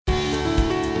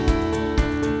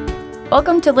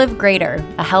Welcome to Live Greater,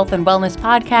 a health and wellness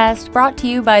podcast brought to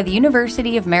you by the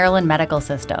University of Maryland Medical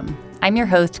System. I'm your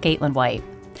host, Caitlin White.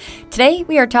 Today,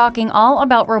 we are talking all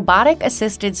about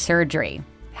robotic-assisted surgery,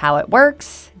 how it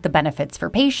works, the benefits for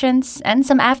patients, and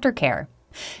some aftercare.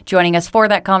 Joining us for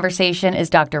that conversation is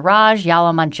Dr. Raj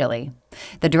Yalamanchili,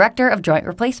 the Director of Joint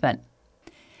Replacement.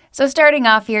 So starting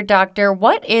off here, Doctor,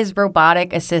 what is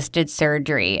robotic-assisted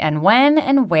surgery, and when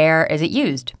and where is it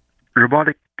used?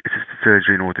 Robotic-assisted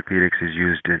surgery in orthopedics is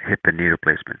used in hip and knee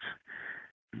replacements.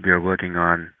 We are working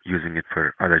on using it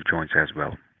for other joints as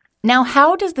well. Now,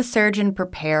 how does the surgeon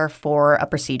prepare for a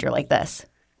procedure like this?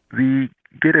 We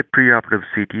get a preoperative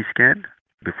CT scan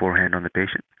beforehand on the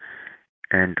patient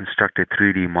and construct a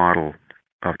 3D model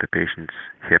of the patient's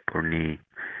hip or knee,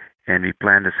 and we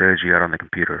plan the surgery out on the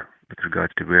computer with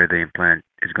regards to where the implant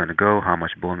is going to go, how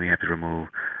much bone we have to remove,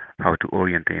 how to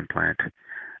orient the implant.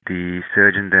 The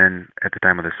surgeon then, at the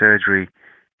time of the surgery,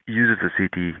 uses the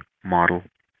CT model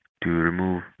to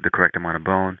remove the correct amount of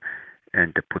bone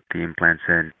and to put the implants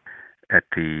in at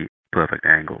the perfect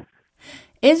angle.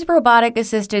 Is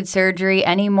robotic-assisted surgery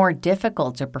any more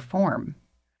difficult to perform?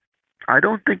 I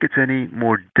don't think it's any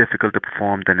more difficult to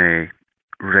perform than a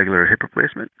regular hip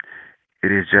replacement.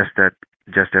 It is just that,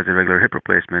 just as a regular hip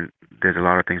replacement, there's a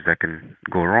lot of things that can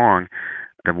go wrong.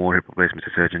 The more hip replacements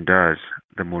a surgeon does,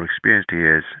 the more experienced he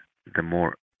is, the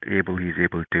more able he's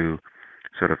able to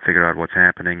sort of figure out what's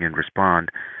happening and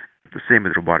respond. The same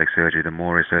with robotic surgery. The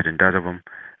more a surgeon does of them,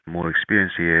 the more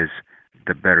experienced he is,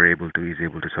 the better he's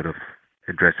able to sort of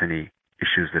address any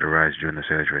issues that arise during the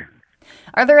surgery.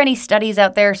 Are there any studies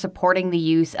out there supporting the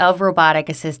use of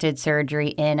robotic-assisted surgery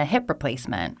in a hip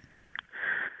replacement?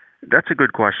 That's a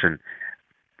good question.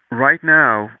 Right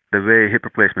now, the way hip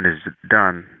replacement is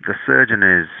done, the surgeon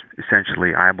is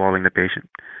essentially eyeballing the patient,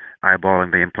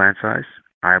 eyeballing the implant size,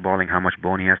 eyeballing how much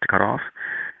bone he has to cut off.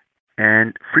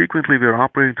 And frequently, we're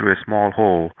operating through a small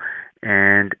hole.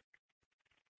 And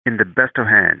in the best of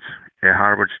hands, a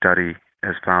Harvard study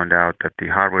has found out that the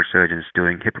Harvard surgeons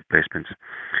doing hip replacements,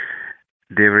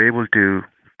 they were able to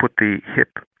put the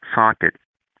hip socket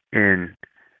in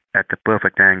at the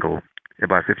perfect angle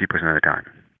about 50% of the time.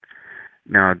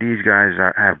 Now, these guys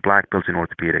have black belts in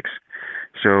orthopedics.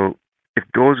 So if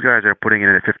those guys are putting it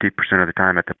in at 50% of the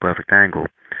time at the perfect angle,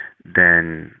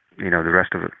 then, the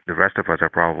rest of us are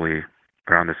probably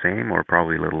around the same or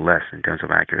probably a little less in terms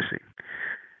of accuracy.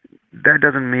 That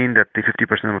doesn't mean that the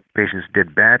 50% of patients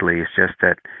did badly. It's just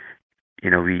that,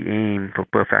 we aim for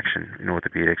perfection in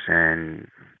orthopedics, and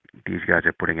these guys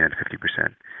are putting it at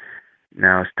 50%.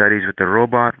 Now, studies with the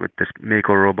robot, with this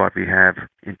Mako robot we have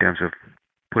in terms of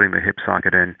putting the hip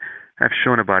socket in, have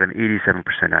shown about an 87%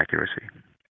 accuracy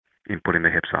in putting the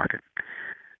hip socket.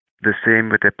 The same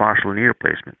with a partial knee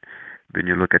replacement. When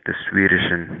you look at the Swedish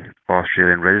and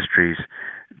Australian registries,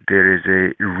 there is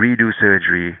a redo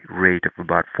surgery rate of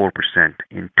about 4%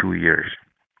 in 2 years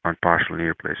on partial knee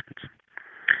replacements.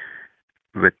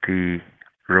 With the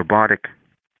robotic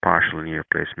partial knee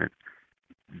replacement,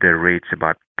 the rate's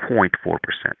about 0.4%.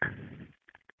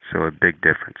 So a big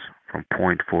difference from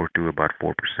 0.4 to about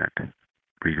 4%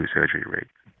 redo surgery rate.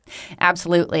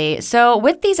 Absolutely. So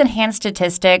with these enhanced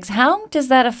statistics, how does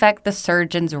that affect the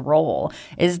surgeon's role?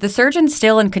 Is the surgeon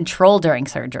still in control during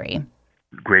surgery?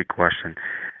 Great question.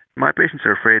 My patients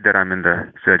are afraid that I'm in the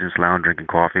surgeon's lounge drinking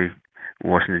coffee,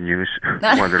 watching the news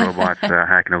while the robot's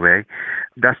hacking away.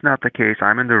 That's not the case.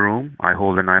 I'm in the room. I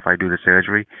hold the knife. I do the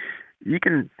surgery. You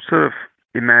can sort of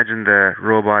imagine the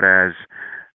robot as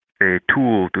a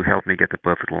tool to help me get the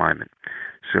perfect alignment.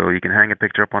 So you can hang a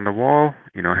picture up on the wall,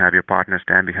 have your partner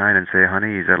stand behind and say,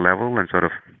 honey, is that level, and sort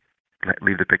of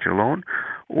leave the picture alone.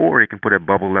 Or you can put a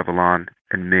bubble level on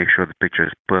and make sure the picture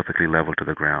is perfectly level to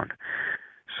the ground.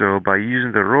 So by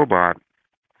using the robot,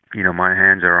 my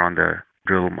hands are on the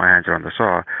drill, my hands are on the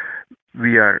saw.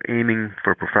 We are aiming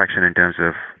for perfection in terms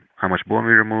of how much bone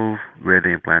we remove, where the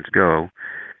implants go.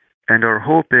 And our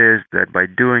hope is that by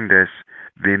doing this,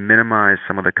 we minimize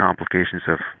some of the complications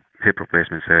of hip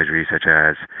replacement surgery, such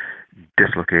as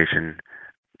dislocation,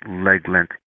 leg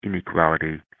length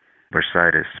inequality,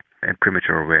 bursitis, and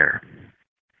premature wear.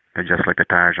 And just like the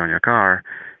tires on your car,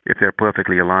 if they're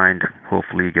perfectly aligned,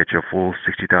 hopefully you get your full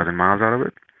 60,000 miles out of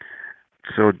it.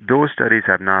 So those studies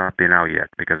have not been out yet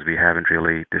because we haven't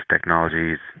really, this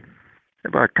technology is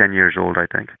about 10 years old, I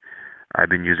think. I've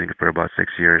been using it for about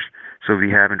 6 years. So we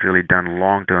haven't really done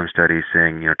long-term studies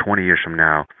saying, 20 years from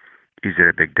now, is there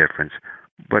a big difference?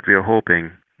 But we are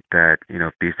hoping that,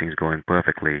 if these things go in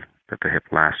perfectly, that the hip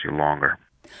lasts you longer.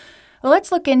 Well,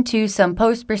 let's look into some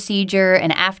post-procedure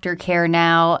and aftercare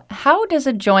now. How does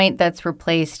a joint that's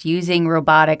replaced using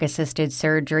robotic-assisted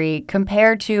surgery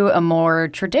compare to a more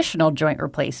traditional joint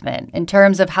replacement in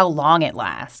terms of how long it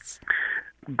lasts?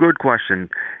 Good question.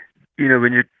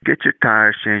 When you get your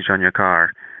tires changed on your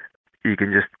car, you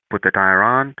can just put the tire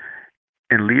on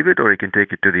and leave it, or you can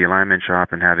take it to the alignment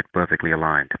shop and have it perfectly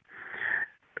aligned.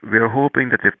 We're hoping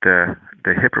that if the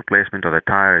hip replacement or the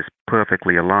tire is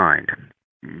perfectly aligned,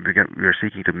 we're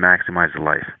seeking to maximize the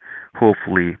life,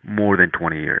 hopefully more than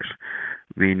 20 years.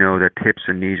 We know that hips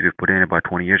and knees we put in about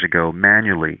 20 years ago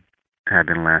manually have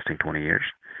been lasting 20 years.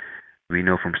 We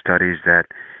know from studies that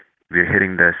we're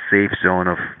hitting the safe zone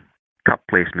of cup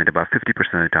placement about 50%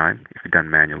 of the time if done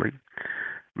manually.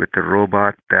 With the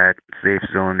robot, that safe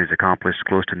zone is accomplished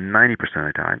close to 90% of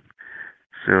the time.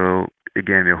 So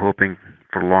again, we're hoping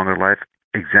for longer life.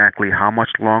 Exactly how much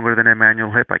longer than a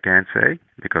manual hip, I can't say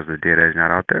because the data is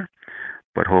not out there,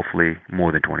 but hopefully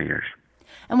more than 20 years.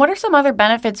 And what are some other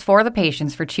benefits for the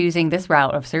patients for choosing this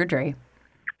route of surgery?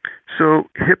 So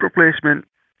hip replacement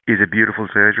is a beautiful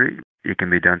surgery. It can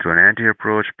be done through an anterior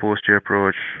approach, posterior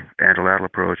approach, anterolateral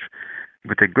approach.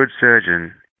 With a good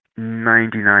surgeon,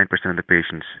 99% of the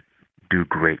patients do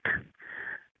great.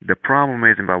 The problem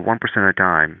is about 1% of the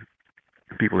time,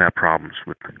 people have problems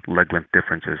with leg length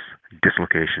differences,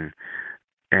 dislocation,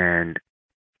 and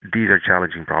these are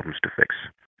challenging problems to fix.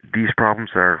 These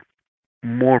problems are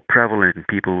more prevalent in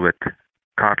people with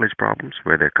cartilage problems,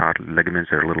 where their cartilage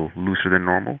ligaments are a little looser than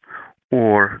normal,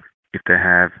 or if they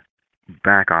have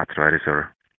back arthritis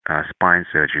or spine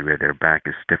surgery, where their back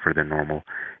is stiffer than normal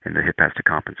and the hip has to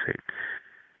compensate.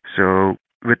 So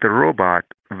with the robot,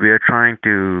 we are trying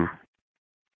to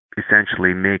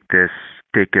essentially make this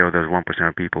take care of those 1%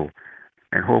 of people.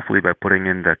 And hopefully by putting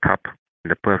in the cup in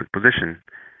the perfect position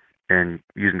and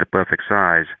using the perfect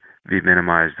size, we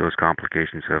minimize those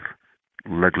complications of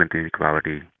leg length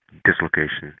inequality,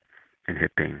 dislocation, and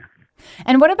hip pain.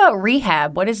 And what about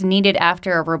rehab? What is needed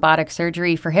after a robotic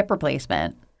surgery for hip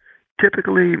replacement?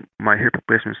 Typically, my hip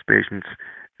replacement patients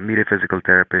meet a physical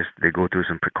therapist. They go through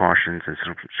some precautions and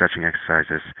some stretching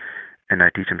exercises, and I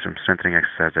teach them some strengthening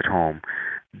exercise at home.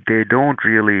 They don't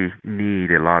really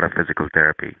need a lot of physical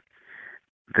therapy.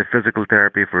 The physical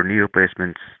therapy for knee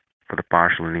replacements for the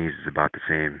partial knees is about the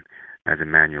same as a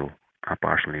manual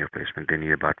partial knee replacement. They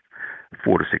need about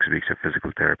 4 to 6 weeks of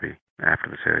physical therapy after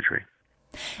the surgery.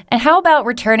 And how about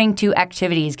returning to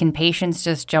activities? Can patients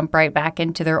just jump right back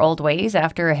into their old ways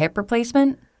after a hip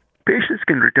replacement? Patients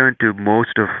can return to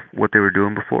most of what they were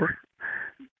doing before.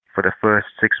 For the first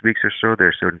 6 weeks or so, there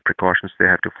are certain precautions they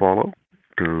have to follow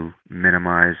to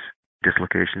minimize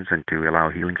dislocations and to allow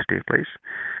healing to take place.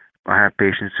 I have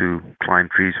patients who climb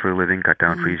trees for a living, cut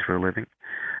down trees for a living.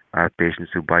 I have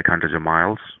patients who bike hundreds of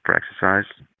miles for exercise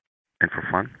and for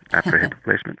fun after a hip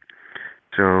replacement.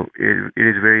 So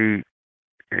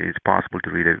it's possible to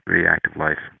lead a very active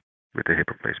life with a hip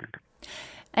replacement.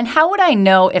 And how would I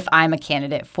know if I'm a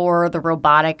candidate for the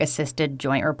robotic-assisted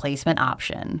joint replacement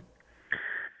option?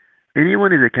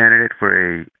 Anyone is a candidate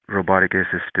for a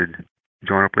robotic-assisted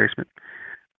joint replacement.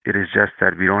 It is just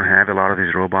that we don't have a lot of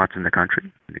these robots in the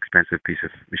country, an expensive piece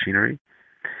of machinery.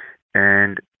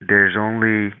 And there's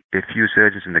only a few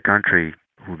surgeons in the country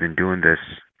who've been doing this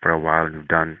for a while and who've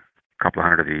done a couple of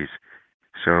hundred of these.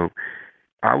 So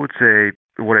I would say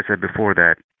what I said before,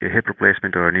 that a hip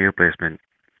replacement or a knee replacement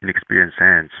in experienced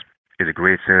hands is a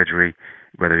great surgery,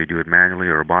 whether you do it manually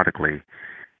or robotically.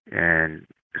 And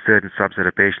a certain subset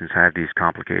of patients have these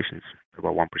complications,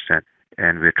 about 1%.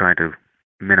 And we're trying to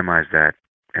minimize that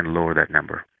and lower that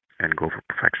number and go for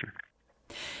perfection.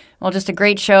 Well, just a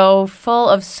great show full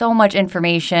of so much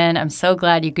information. I'm so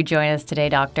glad you could join us today,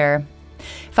 Doctor.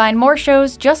 Find more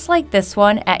shows just like this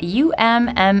one at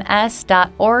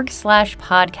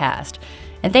umms.org/podcast.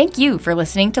 And thank you for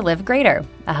listening to Live Greater,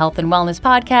 a health and wellness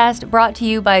podcast brought to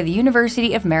you by the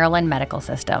University of Maryland Medical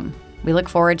System. We look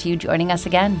forward to you joining us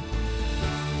again.